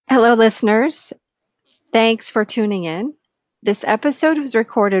Hello, listeners. Thanks for tuning in. This episode was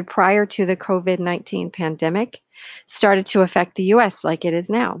recorded prior to the COVID-19 pandemic started to affect the US like it is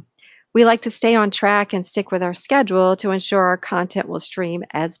now. We like to stay on track and stick with our schedule to ensure our content will stream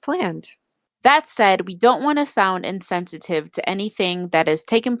as planned. That said, we don't want to sound insensitive to anything that has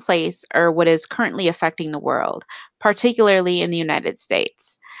taken place or what is currently affecting the world, particularly in the United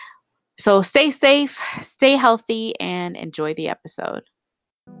States. So stay safe, stay healthy, and enjoy the episode.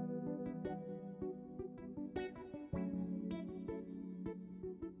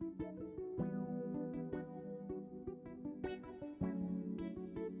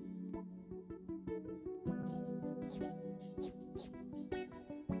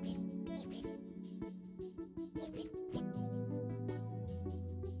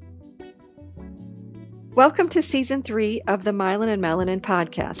 Welcome to season 3 of the Myelin and Melanin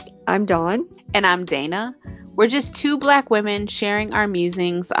podcast. I'm Dawn. And I'm Dana. We're just two Black women sharing our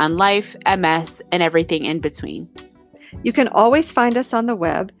musings on life, MS, and everything in between. You can always find us on the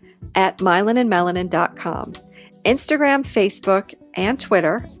web at myelinandmelanin.com, Instagram, Facebook, and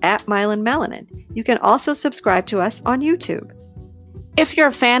Twitter at myelinmelanin. You can also subscribe to us on YouTube. If you're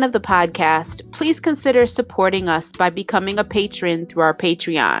a fan of the podcast, please consider supporting us by becoming a patron through our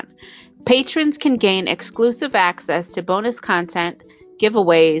Patreon. Patrons can gain exclusive access to bonus content,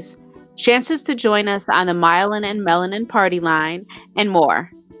 giveaways, chances to join us on the Myelin and Melanin party line, and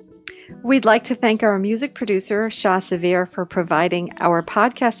more. We'd like to thank our music producer, Shah Severe, for providing our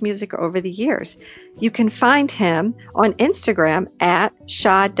podcast music over the years. You can find him on Instagram at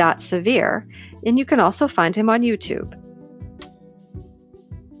shah.severe, and you can also find him on YouTube.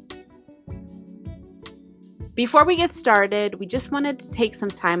 Before we get started, we just wanted to take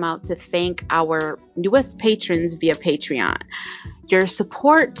some time out to thank our newest patrons via Patreon. Your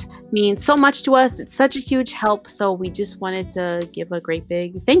support means so much to us. It's such a huge help. So we just wanted to give a great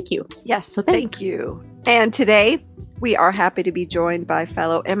big thank you. Yes, so thank you. And today we are happy to be joined by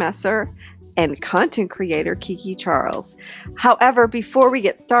fellow MSer and content creator Kiki Charles. However, before we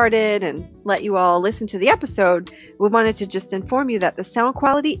get started and let you all listen to the episode, we wanted to just inform you that the sound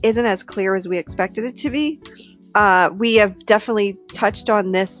quality isn't as clear as we expected it to be. We have definitely touched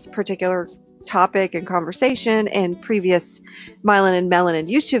on this particular topic and conversation in previous Myelin and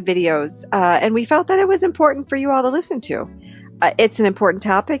Melanin YouTube videos, and we felt that it was important for you all to listen to. It's an important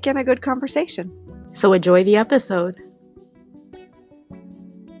topic and a good conversation. So enjoy the episode.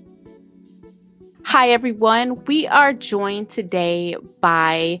 Hi, everyone. We are joined today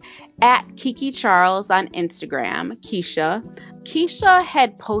by at Kiki Charles on Instagram, Keisha. Keisha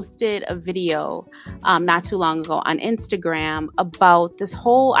had posted a video not too long ago on Instagram about this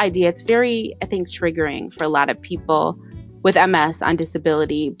whole idea. It's very, I think, triggering for a lot of people with MS on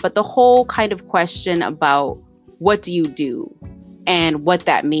disability, but the whole kind of question about what do you do and what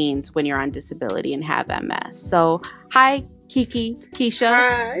that means when you're on disability and have MS. So, hi, Kiki, Keisha.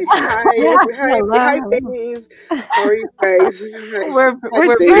 Hi, babies. How are you guys? We're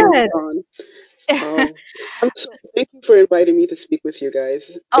good. Thank you for inviting me to speak with you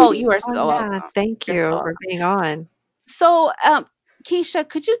guys. Oh, you are so welcome. Thank you for being on. So, Keisha,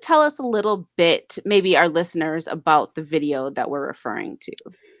 could you tell us a little bit, maybe our listeners, about the video that we're referring to?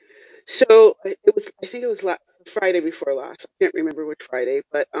 So I think it was Friday before last. I can't remember which Friday,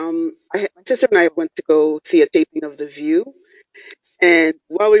 but my sister and I went to go see a taping of The View. And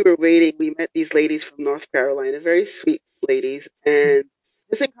while we were waiting, we met these ladies from North Carolina, very sweet ladies. And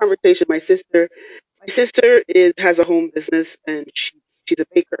just in conversation, my sister has a home business, and she's a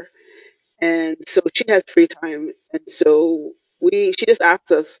baker, and so she has free time. And so she just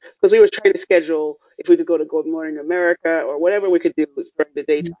asked us, because we were trying to schedule if we could go to Good Morning America or whatever we could do during the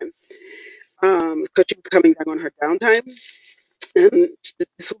daytime, because she was coming down on her downtime. And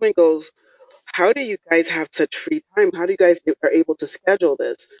this woman goes, how do you guys have such free time? How do you guys are able to schedule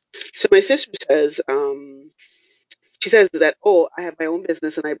this? So my sister says, she says that, oh, I have my own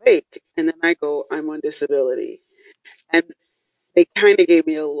business and I bake. And then I go, I'm on disability. And they kind of gave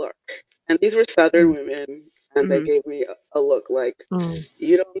me a look. And these were Southern women. And they gave me a look like,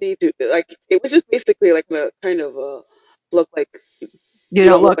 you don't need to, like, it was just basically like a kind of a look like, you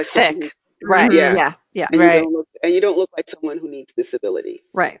don't look like sick. Right. Yeah. And right. You don't look like someone who needs disability.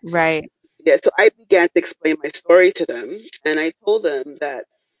 Right. Yeah, so I began to explain my story to them, and I told them that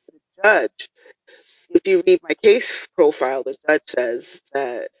the judge, if you read my case profile, the judge says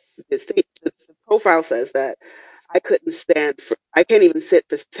that the profile says that I can't even sit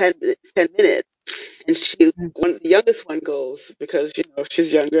for 10 minutes. And the youngest one goes, because,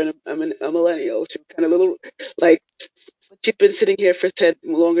 she's younger and I'm a millennial, she was kind of little, like, she's been sitting here for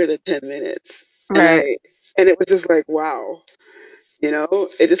longer than 10 minutes. Right. And it was just like, wow.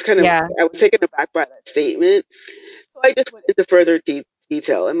 It just kind of, Yeah. I was taken aback by that statement. So I just went into further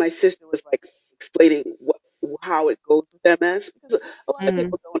detail, and my sister was like explaining how it goes with MS, because a lot of Mm.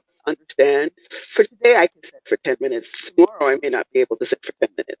 people don't understand. For today, I can sit for 10 minutes. Tomorrow, I may not be able to sit for 10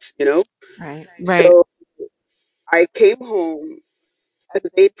 minutes. Right. Right. So I came home. As the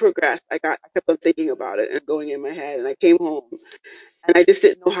day progressed, I kept on thinking about it and going in my head, and I came home and I just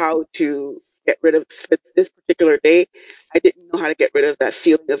didn't know how to get rid of, for this particular day. I didn't know how to get rid of that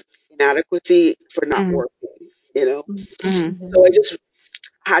feeling of inadequacy for not Mm. working. Mm. Mm-hmm. So I just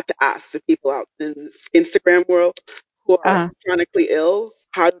had to ask the people out in Instagram world who are Uh, chronically ill,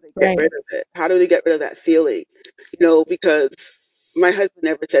 how do they get right. rid of it? How do they get rid of that feeling? Because my husband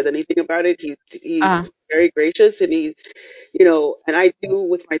never says anything about it. He's Uh, very gracious, and and I do,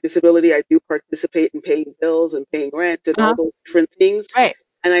 with my disability, I do participate in paying bills and paying rent and all uh, those different things, right.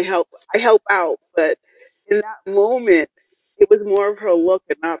 and I help out. But in that moment, it was more of her look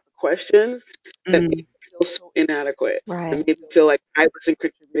and not the questions that made Mm. me feel so inadequate and Right. made me feel like I wasn't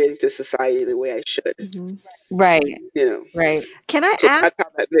contributing to society the way I should. Mm-hmm. Right. You know, Right. Can I so ask? that's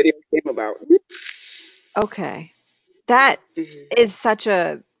how that video came about. Okay. That Mhm. is such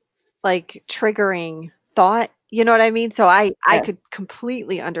a like triggering thought. You know what I mean? So I Yes. could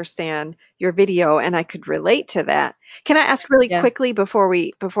completely understand your video and I could relate to that. Can I ask really Yes. quickly before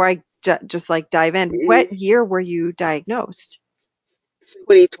I just like dive in, Mhm. what year were you diagnosed?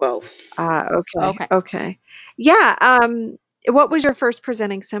 2012. Ah, okay. Okay. Okay. Yeah, what was your first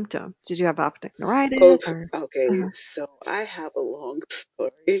presenting symptom? Did you have optic Oh, neuritis or okay. uh So I have a long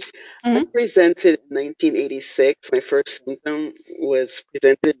story. I Mm. presented in 1986. My first symptom was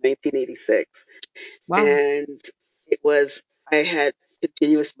presented in 1986. Wow. And it was, I had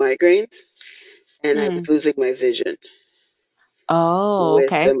continuous migraines and I was Mm. losing my vision Oh, with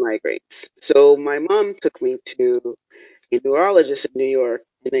the okay. migraines. So my mom took me to a neurologist in New York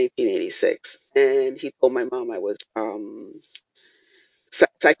in 1986. And he told my mom I was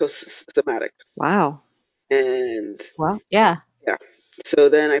psychosomatic. wow. And Well, Yeah. yeah. So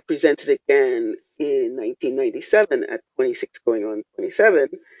then I presented again in 1997 at 26 going on 27.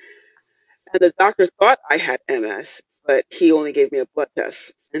 And the doctor thought I had MS, but he only gave me a blood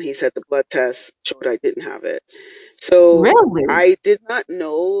test. And he said the blood test showed I didn't have it. So Really? I did not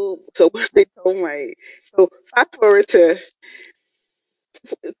know. So when I told so fast forward to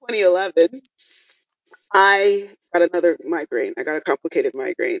 2011, I got another migraine. I got a complicated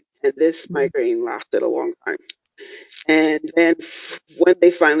migraine. And this mm, migraine lasted a long time. And then when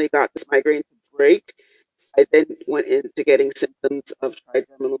they finally got this migraine to break, I then went into getting symptoms of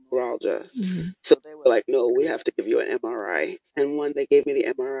trigeminal neuralgia. mhm. So they were like, no, we have to give you an MRI. And when they gave me the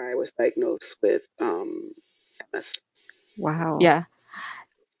MRI, I was diagnosed with MS. Wow. Yeah.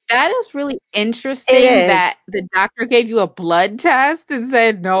 That is really It interesting is. that the doctor gave you a blood test and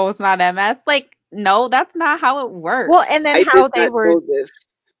said, "No, it's not MS." Like, no, that's not how it Well, and works. then I did how they not were know this.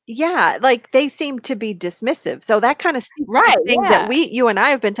 yeah, like, they seem to be dismissive, so that kinda speaks to Right, the thing that yeah. you and I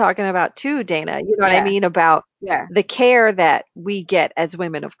have been talking about too, Dana, you know what I Yeah. mean, about Yeah. the care that we get as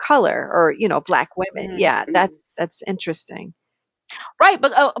women of color or, Black women. Mhm. Yeah, Mhm. that's interesting. Right,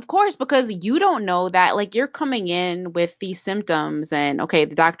 but, of course, because you don't know that, like, you're coming in with these symptoms and, okay,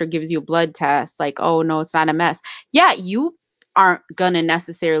 the doctor gives you a blood test, like, "Oh, no, it's not MS." Yeah, you aren't gonna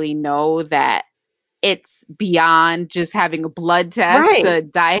necessarily know that it's beyond just having a blood test Right.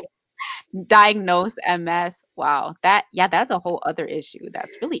 to diagnose MS. Wow, that's a whole other issue.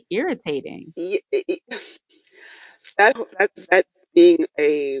 That's really irritating. That being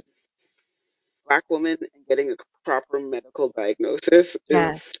a Black woman and getting a proper medical diagnosis is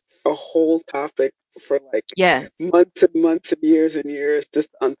Yes. a whole topic for like Yes. months and months and years just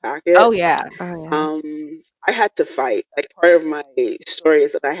to unpack Oh, it. yeah. Oh, yeah. I had to fight. Like, part of my story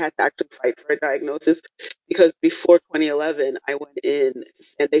is that I had to actually fight for a diagnosis because before 2011, I went in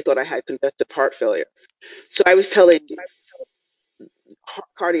and they thought I had congestive heart failure. So I was telling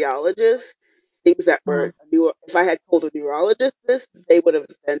cardiologists things that Uh-huh. were if I had told a neurologist this, they would have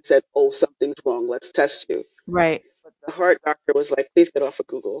then said, "Oh, something's wrong. Let's test you." Right. But the heart doctor was like, "Please get off of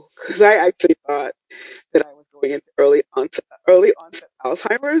Google," because I actually thought that I was going into early onset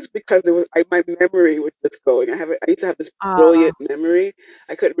Alzheimer's because my memory was just going. I used to have this Uh, brilliant memory.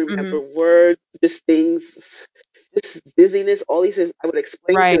 I couldn't remember mhm. words, just things, this dizziness, all these things. I would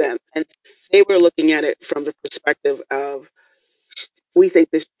explain to Right. them, and they were looking at it from the perspective of, we think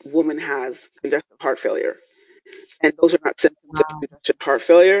this woman has congestive heart failure, and those are not symptoms of Wow. congestive heart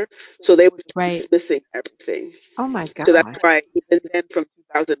failure. So they were just Right. dismissing everything. Oh my So that's gosh. why even then, from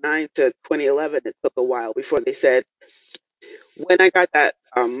 2009 to 2011, it took a while before they said, when I got that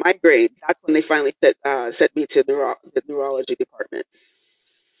migraine, that's when they finally sent me to the neurology department.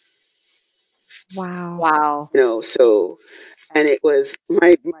 Wow. Wow. So, and it was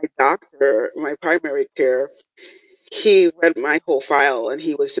my doctor, my primary care. He read my whole file, and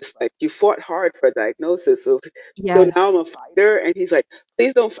he was just like, "You fought hard for a diagnosis." So now Yes. I'm a fighter, and he's like,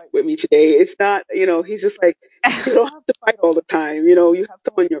 "Please don't fight with me today. It's not, He's just like, you don't have to fight all the time. You have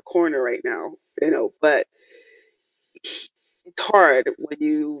someone in your corner right now. But it's hard when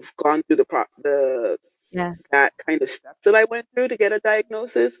you've gone through the Yes. that kind of steps that I went through to get a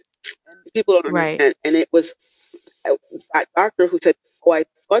diagnosis, and people don't Right. understand. And it was that doctor who said, "Oh, I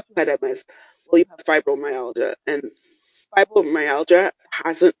thought you had MS. Well, you have fibromyalgia, and fibromyalgia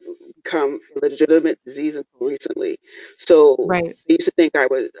hasn't become a legitimate disease until recently. So Right. they used to think I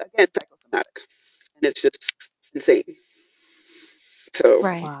was, again, psychosomatic, and it's just insane. So,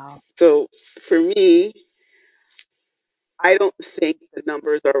 Right. Wow. so for me, I don't think the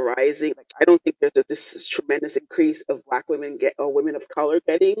numbers are rising. Like, I don't think there's this tremendous increase of Black women or women of color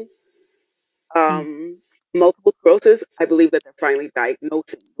getting Mm. um, multiple sclerosis. I believe that they're finally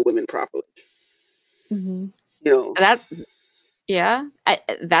diagnosing the women properly. Hmm. You know, That yeah,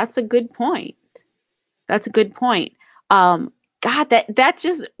 that's a good point. That's a good point. Um, God, that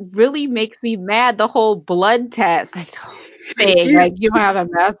just really makes me mad. The whole blood I test know. thing, you, like you don't have a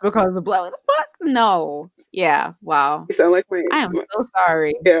mask because of blood. What? No. Yeah. Wow. you sound like I am so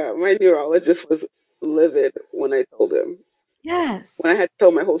sorry. yeah, my neurologist was livid when I told him. When I Yes. had to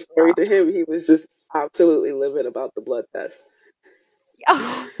tell my whole story Wow. to him, he was just absolutely livid about the blood test.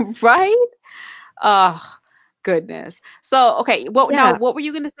 Right? Oh, goodness. So, okay. Yeah. What were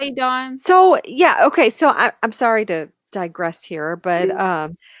you going to say, Dawn? So yeah, okay. So I'm sorry to digress here, but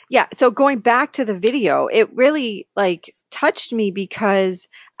Mm, yeah. So going back to the video, it really like touched me because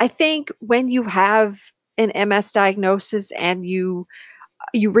I think when you have an MS diagnosis and you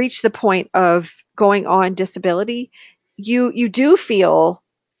reach the point of going on disability, you do feel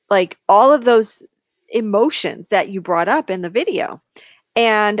like all of those emotions that you brought up in the video.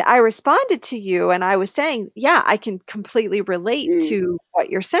 And I responded to you and I was saying, yeah, I can completely relate mm, to what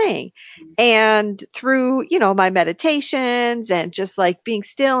you're saying. And through, my meditations and just like being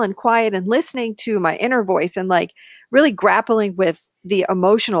still and quiet and listening to my inner voice and like really grappling with the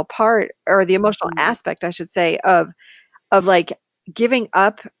emotional part or the emotional Mm, aspect, I should say, of like giving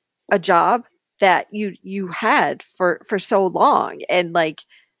up a job that you had for so long and like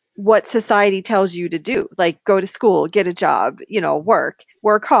what society tells you to do, like go to school, get a job,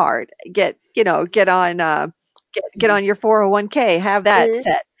 work hard, get on get mm, on your 401k, have that mm,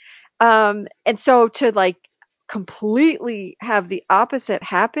 set. And so to like completely have the opposite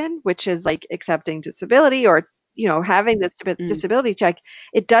happen, which is like accepting disability or having this mm, disability check,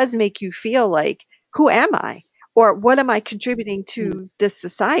 it does make you feel like, who am I, or what am I contributing mm, to this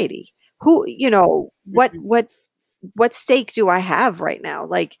society? Who, what mm, what stake do I have right now?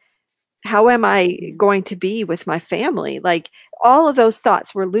 Like, how am I mm, going to be with my family? Like, all of those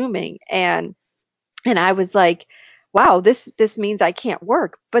thoughts were looming, and I was like, wow, this means I can't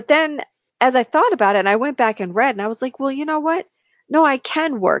work. But then as I thought about it and I went back and read and I was like, well, you know what? No, I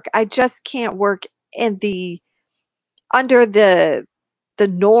can work. I just can't work in the under the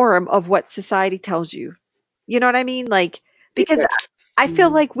norm of what society tells you. You know what I mean? Like, because yes. I feel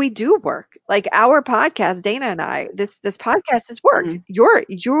mm, like we do work. Like our podcast, Dana and I, this podcast is work. mm,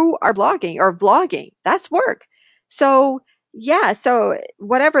 You are blogging or vlogging. That's work. So yeah, so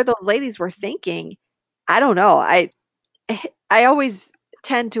whatever those ladies were thinking, I don't know. I always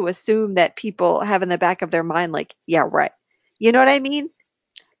tend to assume that people have in the back of their mind like, yeah, right. You know what I mean?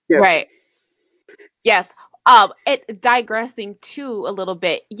 Yes. right. Yes. It digressing too a little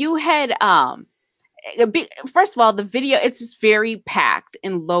bit. You had first of all, the video, it's just very packed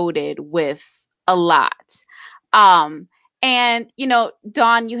and loaded with a lot. Um, and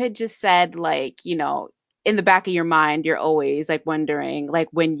Dawn, you had just said like, in the back of your mind, you're always like wondering, like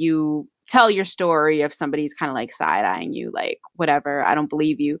when you tell your story if somebody's kind of like side eyeing you, like whatever, I don't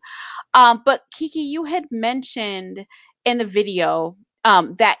believe you. But Kiki, you had mentioned in the video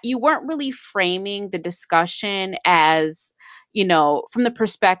that you weren't really framing the discussion as, from the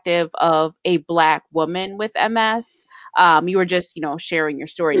perspective of a Black woman with MS. You were just, sharing your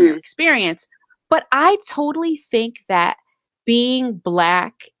story and your Mm, experience. But I totally think that being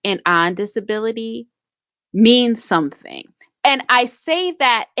Black and on disability means something. And I say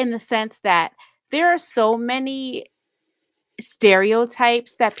that in the sense that there are so many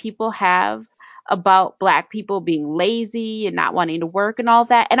stereotypes that people have about Black people being lazy and not wanting to work and all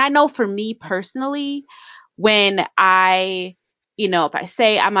that. And I know for me personally, when I, if I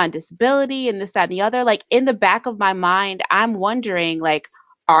say I'm on disability and this, that, and the other, like in the back of my mind, I'm wondering, like,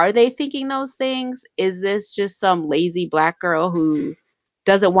 are they thinking those things? Is this just some lazy Black girl who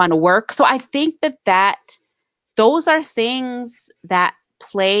doesn't want to work? So I think that those are things that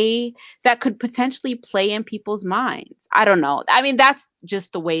could potentially play in people's minds. I don't know. I mean, that's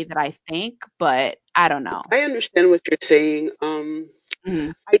just the way that I think, but I don't know. I understand what you're saying. Mhm.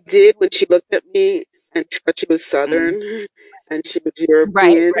 I did when she looked at me and she was Southern and she was Right,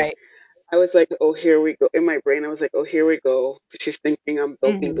 European. right. I was like, oh, here we go. In my brain, I was like, oh, here we go. She's thinking I'm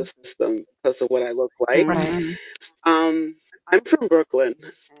building the system because of what I look like. Right. I'm from Brooklyn,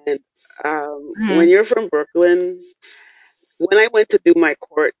 and when Mhm. you're from Brooklyn, when I went to do my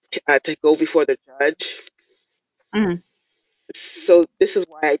court to go before the judge, Mhm. so this is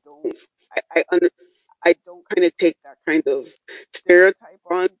why I don't kind of take that kind of stereotype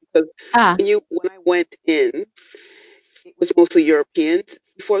on, because Ah, when I went in, it was mostly Europeans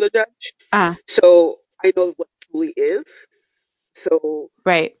before the judge, ah, so I know what truly is. So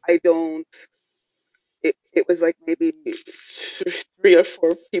right, I don't. It was like maybe 3 or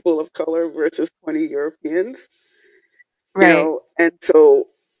 4 people of color versus 20 Europeans, right, and so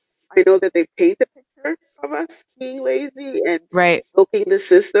I know that they paint a picture of us being lazy and right, milking the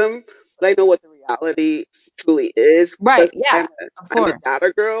system, but I know what the reality truly is, right. because Yeah, of I'm a course.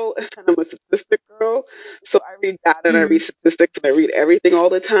 data girl and I'm a statistic girl. So I read data and I read Mhm. statistics and I read everything all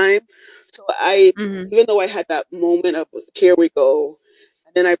the time. So Mhm. even though I had that moment of here we go,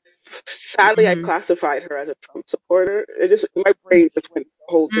 and then sadly I Mhm. classified her as a Trump supporter. It just my brain just went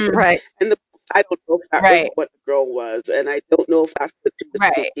a whole different. Mm. Right. And I don't know if that was Right, what the girl was, and I don't know if that's what she was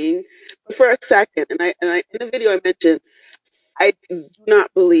right, thinking. But for a second, and I in the video I mentioned, I do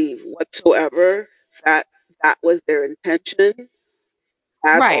not believe whatsoever that that was their intention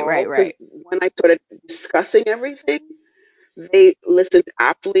at right, all. right, Because right. when I started discussing everything, they listened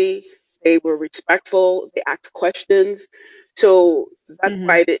aptly, they were respectful, they asked questions. So that's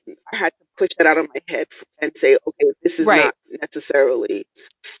why Mhm. I had to push that out of my head and say, okay, this is Right, not necessarily.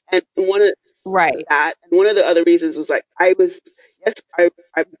 And right. one of the other reasons was like yes,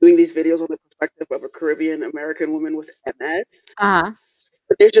 I'm doing these videos on the perspective of a Caribbean American woman with MS, Uh-huh.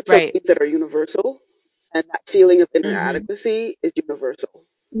 but there's just some Right. things that are universal, and that feeling of Mhm. inadequacy is universal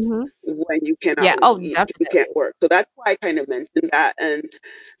Hmm. when you cannot Yeah. Oh, you can't definitely. work. So that's why I kind of mentioned that, and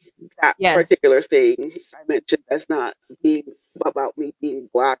that Yes. particular thing I mentioned as not being about me being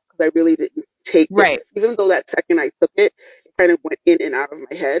Black, because I really didn't take it, Right. even though that second I took it, it kind of went in and out of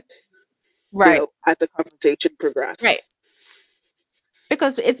my head, Right. as the conversation progressed. Right.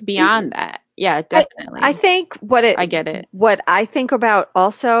 Because it's Hmm. beyond that. Yeah, I definitely. think I get it. what I think about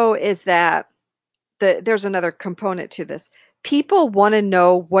also is that there's another component to this. People want to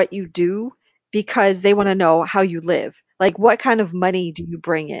know what you do because they want to know how you live. Like, what kind of money do you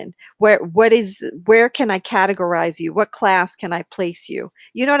bring in? Where can I categorize you? What class can I place you?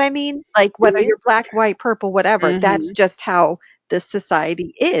 You know what I mean? Like, whether Hmm. you're black, white, purple, whatever. That's Mhm. just how this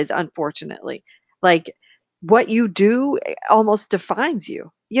society is, unfortunately. Like, what you do almost defines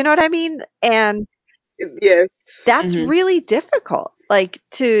you. You know what I mean? And Yes. that's Mhm. really difficult, like,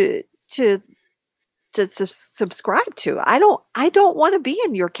 to subscribe to. I don't wanna be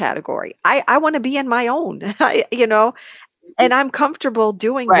in your category. I wanna be in my own. And I'm comfortable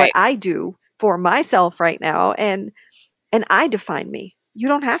doing what Right. I do for myself right now, and I define me. You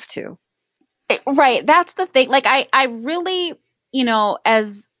don't have to. Right. That's the thing. Like I really,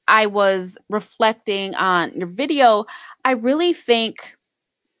 as I was reflecting on your video, I really think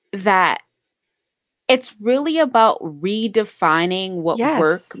that it's really about redefining what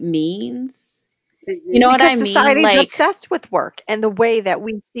work Yes, means. You Hmm. know what because I mean? society's Like, obsessed with work and the way that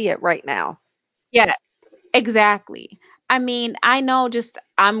we see it right now. yeah, exactly. I mean, I know, just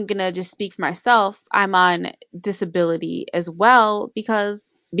I'm gonna just speak for myself. I'm on disability as well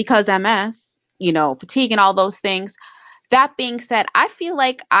because MS, fatigue and all those things. That being said, I feel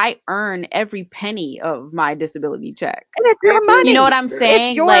like I earn every penny of my disability check. And it's your Amen, You know what money. I'm sister. It's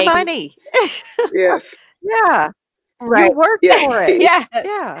saying? your Like, money. Yes. Yeah, you right. worked Yeah. for it. Yeah.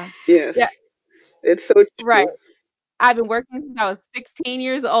 Yeah. Yes. Yeah. It's so Right. true. I've been working since I was 16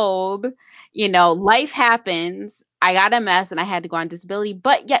 years old. Life happens. I got MS and I had to go on disability.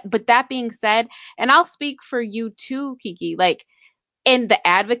 But that being said, and I'll speak for you too, Kiki, like in the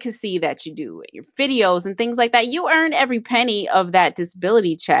advocacy that you do, your videos and things like that, you earn every penny of that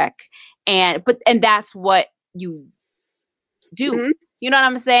disability check. And that's what you do. Hmm. You know what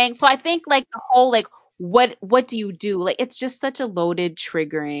I'm saying? So I think like the whole like what do you do? Like it's just such a loaded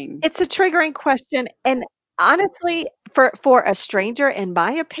triggering. It's a triggering question, and honestly, for a stranger, in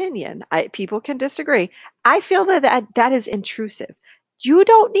my opinion, people can disagree. I feel that is intrusive. You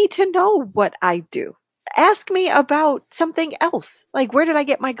don't need to know what I do. Ask me about something else. Like, where did I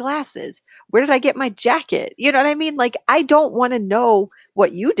get my glasses? Where did I get my jacket? You know what I mean? Like, I don't want to know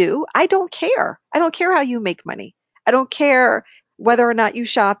what you do. I don't care. I don't care how you make money. I don't care whether or not you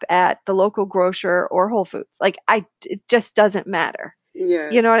shop at the local grocer or Whole Foods. Like, it just doesn't matter.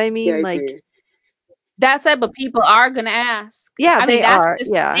 Yeah, You know what I yeah, mean? I Like, do. That's it, but people are gonna ask. yeah, I mean, they that's are.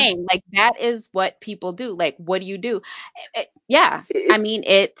 just the Yeah. thing. Like that is what people do. Like, what do you do? Yeah, I It, mean,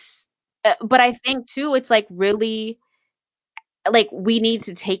 but I think too, it's like really like we need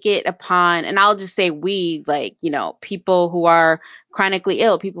to take it upon, and I'll just say we, like people who are chronically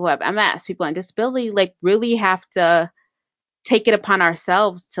ill, people who have MS, people on disability, like really have to take it upon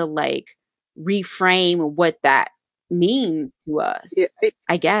ourselves to like reframe what that means to yeah, us,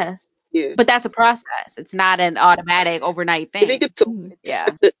 I guess. yeah. But that's a process. It's not an automatic overnight I think thing. Mhm. it's Yeah.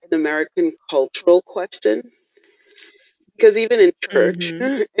 such an American cultural question because even in church,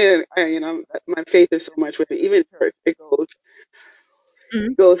 Mhm. and my faith is so much with it. Even in church,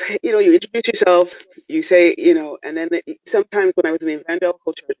 Mhm. it goes. You introduce yourself, you say, and then sometimes when I was in the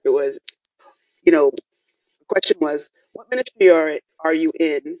evangelical church, it was, the question was, what ministry are you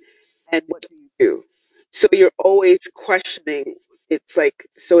in, and what do you do? So you're always questioning. It's like,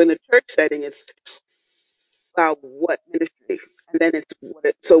 so in the church setting, it's about what ministry, and then it's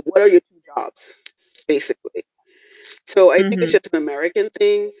so what are your two jobs basically. So I think it's Mhm. just an American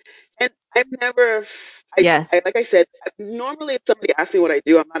thing. And I've never, I Yes. like I said, normally if somebody asks me what I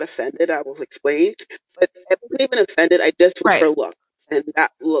do, I'm not offended. I will explain. But I wasn't even offended. I just was Right. her look, and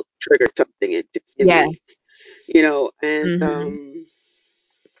that look triggered something in me, Yes. And Mhm.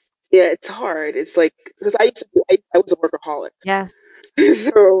 yeah, it's hard. It's like because I was a workaholic, Yes.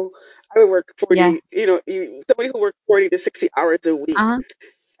 so I would work Yeah. 40. Somebody who worked 40 to 60 hours a week Uh-huh.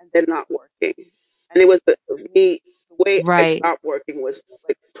 and then not working. And it was the way I Right. stopped working was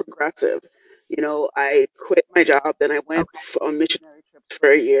like progressive. I quit my job, then I went Okay. on missionary trips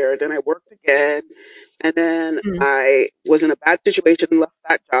for a year, then I worked again, and then Mhm. I was in a bad situation, left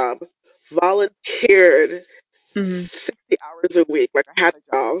that job, volunteered Mhm. 60 hours a week, like I had a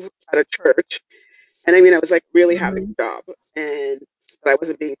job at a church. And I mean, I was like really having Mhm. a job and that I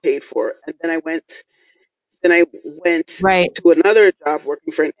wasn't being paid for. And then I went Right. to another job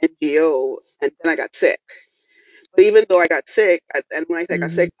working for an NGO, and then I got sick. But even though I got sick, and when I say I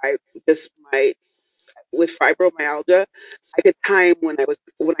got Mhm. sick, I just my with fibromyalgia, I could time when I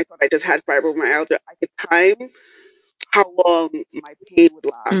thought I just had fibromyalgia, I could time how long my pain would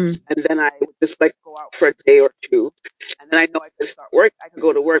last, Mm. and then I would just like go out for a day or two, and then I know I could start work. I could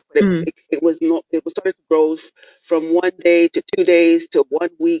go to work, but Mm. it was not. It was started to grow from 1 day to 2 days to 1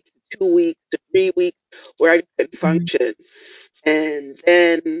 week to 2 weeks to 3 weeks, where I just couldn't Mhm. function. And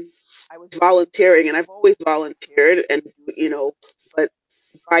then I was volunteering, and I've always volunteered, and but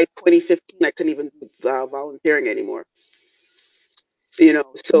by 2015, I couldn't even do volunteering anymore.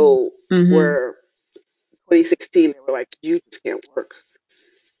 So Mhm. where 2016, they were like, "You just can't work.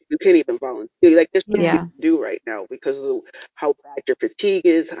 You can't even volunteer. Like, there's nothing you Yeah. Yeah. can do right now because of how bad your fatigue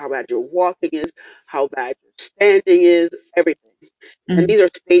is, how bad your walking is, how bad your standing is, everything." And Mhm. these are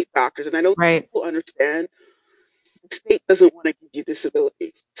state doctors, and I don't think Right. people understand the state doesn't want to give you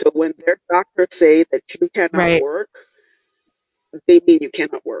disability. So when their doctors say that you cannot Right. work, they mean you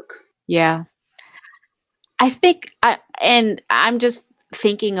cannot work. Yeah. I think and I'm just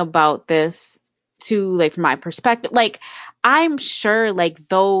thinking about this too, like from my perspective. Like, I'm sure like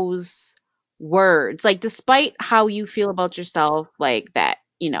those words, like despite how you feel about yourself, like that,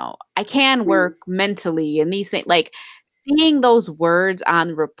 I can Mm, work mentally and these things, like seeing those words on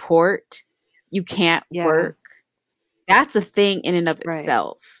the report, you can't Yeah. work, that's a thing in and of Right.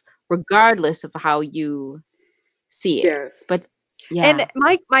 itself, regardless of how you see it. yes. But And yeah,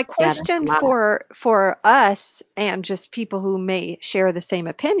 my yeah, that's a question lot. for us and just people who may share the same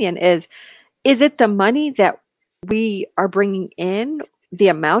opinion is it the money that we are bringing in, the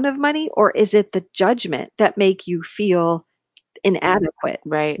amount of money, or is it the judgment that make you feel inadequate?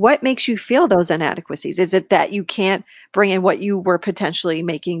 Right. What makes you feel those inadequacies? Is it that you can't bring in what you were potentially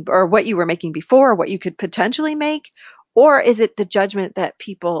making or what you were making before, what you could potentially make? Or is it the judgment that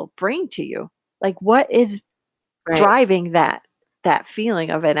people bring to you? Like, what is Right. driving that feeling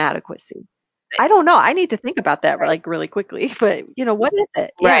of inadequacy? I don't know. I need to think about that Right. like really quickly, but what is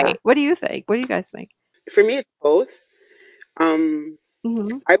it? Yeah. Right. What do you think? What do you guys think? For me, it's both. Um,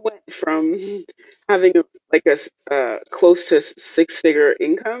 Mhm. I went from having like close to six-figure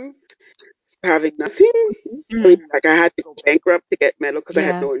income to having nothing. Mhm. I mean, Mhm. like I had to go bankrupt to get medical because I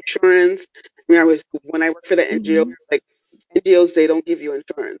had Yeah. no insurance. when I worked for the NGO, Mhm. like NGOs, they don't give you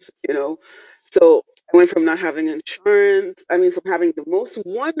insurance, you know. So I went from not having insurance, from having the most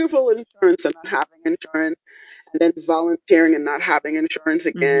wonderful insurance to not having insurance, and then volunteering and not having insurance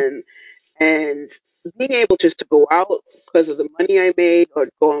Mhm. again, and being able just to go out because of the money I made, or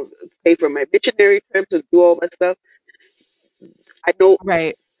go and pay for my missionary trips and do all that stuff. I know,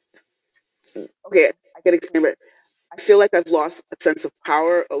 Right. okay, I can explain it. I feel like I've lost a sense of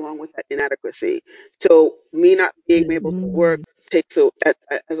power along with that inadequacy. So me not being able to work Mm. takes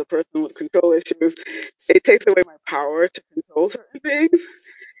as a person with control issues, it takes away my power to control certain things.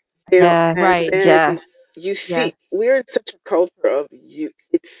 Yes. And Right. then Yes. you see, Yes. we're in such a culture of you.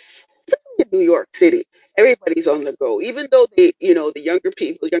 It's especially in New York City. Everybody's on the go, even though the younger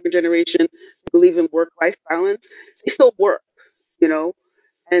people, younger generation, believe in work-life balance. They still work, you know,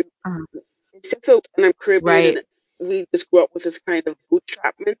 and Uh, it's just so. And I'm Caribbean, Right. and we just grew up with this kind of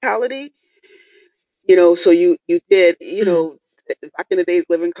bootstrap mentality. So you did, Mm. back in the days,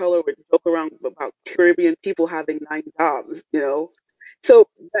 Living Color would joke around about Caribbean people having 9 jobs. So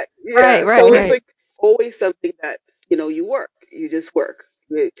that, right. yeah, Right. so it's Right. like always something that you work, you just work.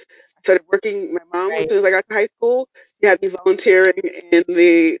 I started working. My mom, as Right. soon as I got to high school, she had me volunteering in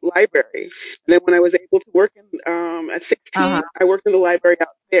the library. And then when I was able to work at Uh-huh. 16, I worked in the library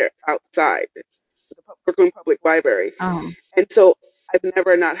out there, outside, the Brooklyn Public Library. Uh-huh. And so I've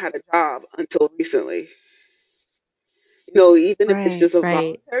never not had a job until recently. Even if it's Right. just a Right.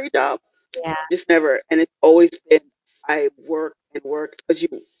 voluntary job, Yeah. I've just never, and it's always been I work and work, because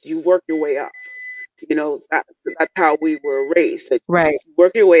you work your way up. That's how we were raised. That Right. you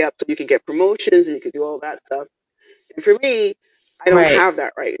work your way up so you can get promotions and you can do all that stuff. And for me, I don't Right. have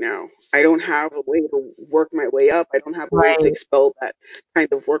that right now. I don't have a way to work my way up. I don't have a way to Right. expel that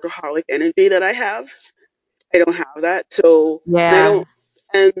kind of workaholic energy that I have. I don't have that. So, and I Yeah. don't,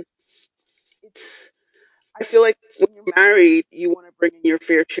 and it's, I feel like when you're married, you want to bring in your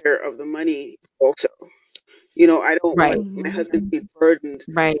fair share of the money also. I don't want Right. my Mhm. husband to be burdened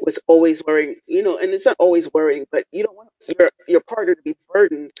Right. with always worrying, and it's not always worrying, but you don't want your partner to be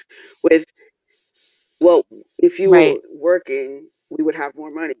burdened with, well, if you were Right. working, we would have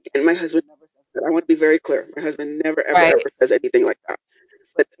more money. And my husband never says that. I want to be very clear. My husband never, ever, Right. ever says anything like that.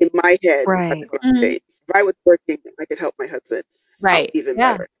 But in my head, that's Right. what I'm Mhm. saying. If I was working, I could help my husband out Right. even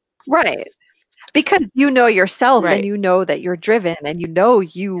Yeah. better. Right. Because you know yourself and Right. you know that you're driven and you know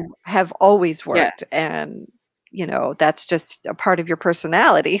you have always worked Yes. and that's just a part of your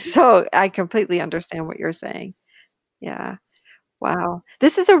personality. So I completely understand what you're saying. Yeah. Wow.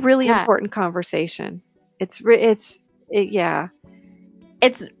 This is a really Yeah. important conversation. Yeah,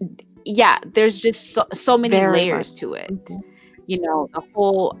 It's yeah, there's just so many very much. layers to it. Mhm. The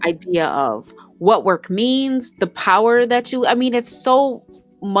whole idea of what work means, the power that it's so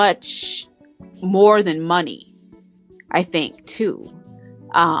much more than money, I think, too.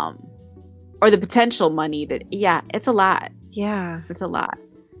 Um, or the potential money yeah, it's a lot. Yeah. It's a lot.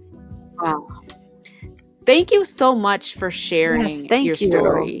 Wow. Thank you so much for Yes, sharing your thank you.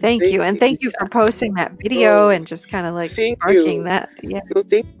 story, Thank Thank you. And you. thank you for Keisha. posting that video Oh, and just kind of like thank sparking you. that. Yeah. No,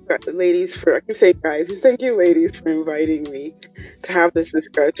 thank you, ladies, I can say guys, thank you, ladies, for inviting me to have this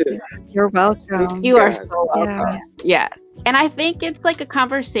discussion. You're Thank you, welcome. You are guys. so Yeah. welcome. Yes. And I think it's like a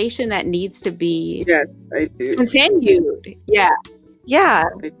conversation that needs to be Yes, I do. continued. Yeah. Yeah.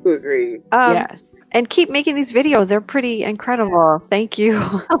 I do agree. Um, Yes. and keep making these videos. They're pretty incredible. Thank you.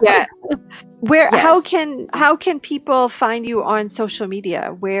 Yes. Yes. How can people find you on social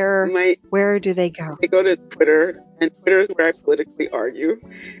media? My Where do they go? They go to Twitter, and Twitter is where I politically argue,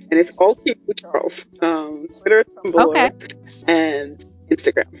 and it's all Keith Charles. Twitter, Okay. Tumblr, and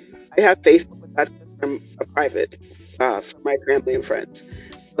Instagram. I have Facebook, but that's just from a private, for my family and friends.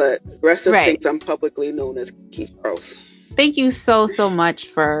 But the rest of the Right. things, I'm publicly known as Keith Charles. Thank you so much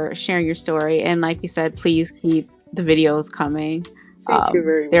for sharing your story. And like we said, please keep the videos coming. Thank you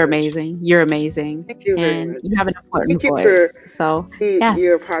very They're much. amazing. You're amazing. Thank you very And much. you have an important Thank you for voice. So, yes.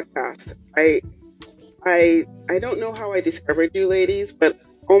 your podcast. I don't know how I discovered you ladies, but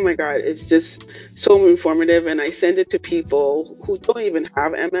oh my God, it's just so informative. And I send it to people who don't even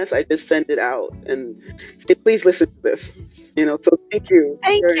have MS. I just send it out and say, please listen to this. So thank you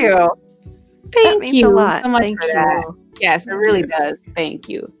Thank very much. you. That Thank means a you lot. so much for Thank that. you. Yes, it really Yes, does. Thank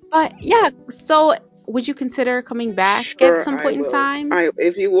you. But yeah, so would you consider coming back at sure, some I point in will. time?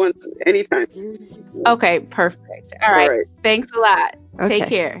 If you want, anytime. Okay, perfect. All All right. right. Thanks a lot. Take Okay.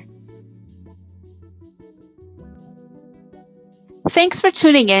 care. Thanks for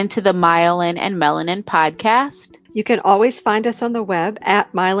tuning in to the Myelin and Melanin podcast. You can always find us on the web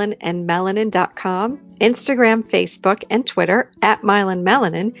at mylinandmelanin.com Instagram, Facebook, and Twitter at Mylan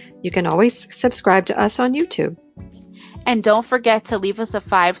Melanin. You can always subscribe to us on YouTube. And don't forget to leave us a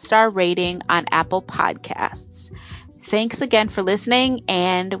 5-star rating on Apple Podcasts. Thanks again for listening,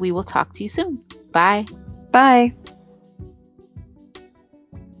 and we will talk to you soon. Bye. Bye.